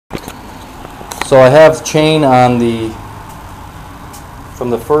So I have chain on the from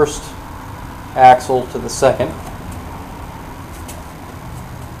the first axle to the second,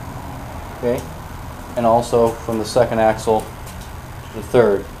 okay, and also from the second axle to the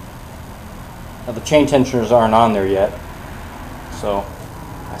third. Now the chain tensioners aren't on there yet, so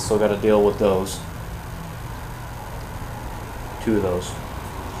I still got to deal with those. Two of those.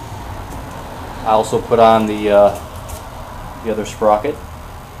 I also put on the other sprocket.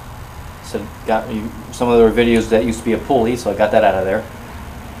 So got some of their videos that used to be a pulley, so I got that out of there.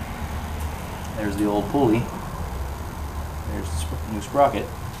 There's the old pulley. There's the new sprocket.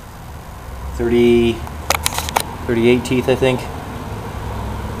 38 teeth, I think. If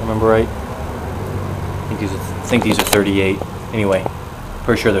I remember right. I think these are 38. Anyway,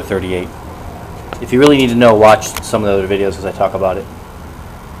 pretty sure they're 38. If you really need to know, watch some of the other videos as I talk about it.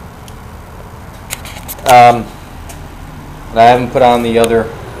 And I haven't put on the other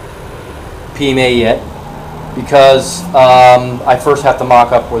PMA yet because I first have to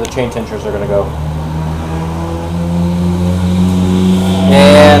mock up where the chain tensioners are going to go.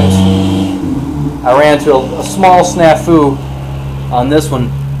 And I ran into a small snafu on this one.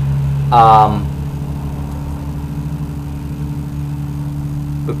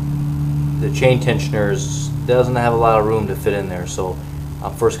 The chain tensioners doesn't have a lot of room to fit in there, so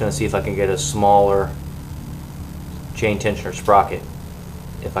I'm first going to see if I can get a smaller chain tensioner sprocket.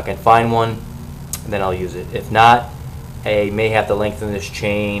 If I can find one, then I'll use it. If not, I may have to lengthen this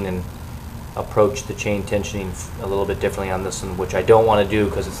chain and approach the chain tensioning a little bit differently on this one, which I don't want to do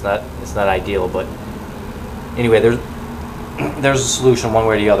because it's not ideal. But anyway, there's a solution one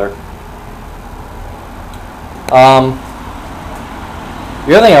way or the other.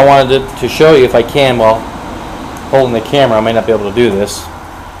 The other thing I wanted to show you, if I can, while holding the camera, I might not be able to do this.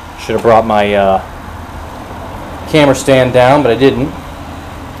 Should have brought my camera stand down, but I didn't.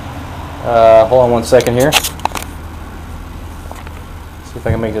 Hold on one second here. See if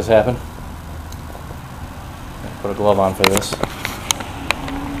I can make this happen. Put a glove on for this.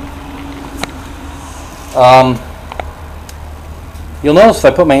 You'll notice if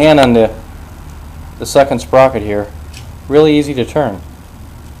I put my hand on the second sprocket here, really easy to turn.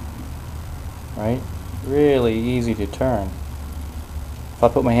 Right? Really easy to turn. If I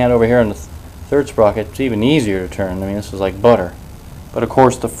put my hand over here on the third sprocket, it's even easier to turn. I mean, this is like butter. But of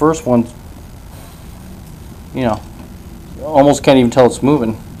course, the first one, you know, you almost can't even tell it's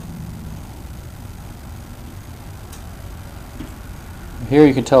moving. Here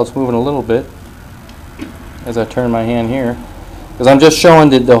you can tell it's moving a little bit as I turn my hand here. Because I'm just showing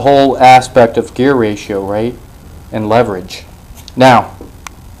the whole aspect of gear ratio, right? And leverage. Now, you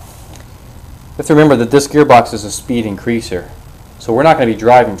have to remember that this gearbox is a speed increaser. So we're not going to be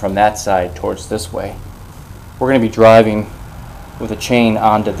driving from that side towards this way. We're going to be driving with a chain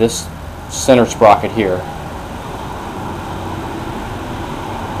onto this center sprocket here.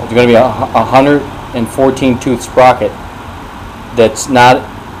 It's going to be a 114 tooth sprocket that's not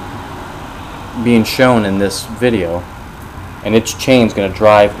being shown in this video, and its chain's going to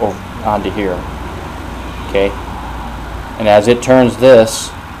drive over onto here. Okay, and as it turns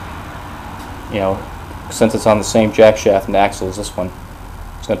this, you know, since it's on the same jack shaft and axle as this one,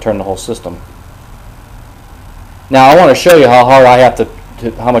 it's going to turn the whole system. Now I want to show you how hard I have to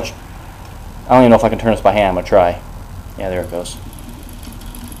how much. I don't even know if I can turn this by hand. I'm going to try. Yeah, there it goes.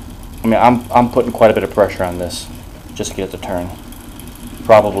 I mean, I'm putting quite a bit of pressure on this just to get it to turn.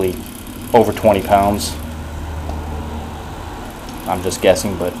 Probably over 20 pounds. I'm just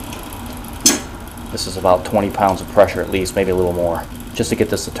guessing, but this is about 20 pounds of pressure at least, maybe a little more, just to get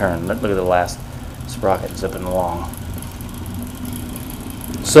this to turn. Look at the last sprocket zipping along.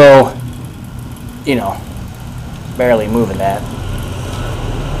 So, you know, barely moving that.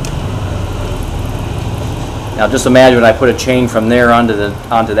 Now just imagine when I put a chain from there onto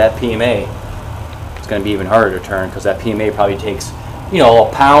that PMA, it's going to be even harder to turn because that PMA probably takes, you know,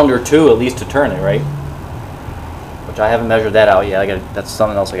 a pound or two at least to turn it, right? Which I haven't measured that out yet. That's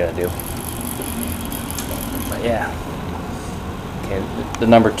something else I got to do. But yeah, okay, the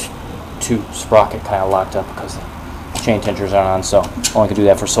number two sprocket kind of locked up because the chain tensioners aren't on, so I only can do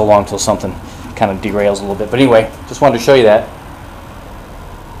that for so long until something kind of derails a little bit. But anyway, just wanted to show you that.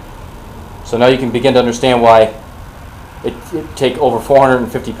 So now you can begin to understand why it take over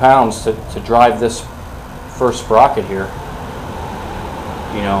 450 pounds to drive this first sprocket here.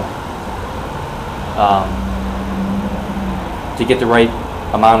 You know, to get the right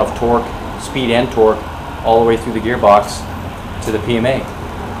amount of torque, speed and torque, all the way through the gearbox to the PMA.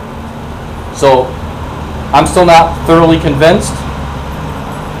 So I'm still not thoroughly convinced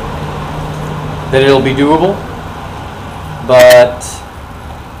that it'll be doable, but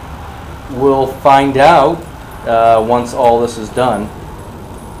we'll find out once all this is done.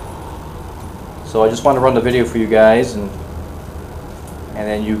 So I just want to run the video for you guys, and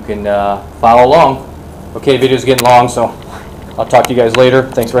then you can follow along. Okay, video's getting long, so I'll talk to you guys later.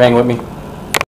 Thanks for hanging with me.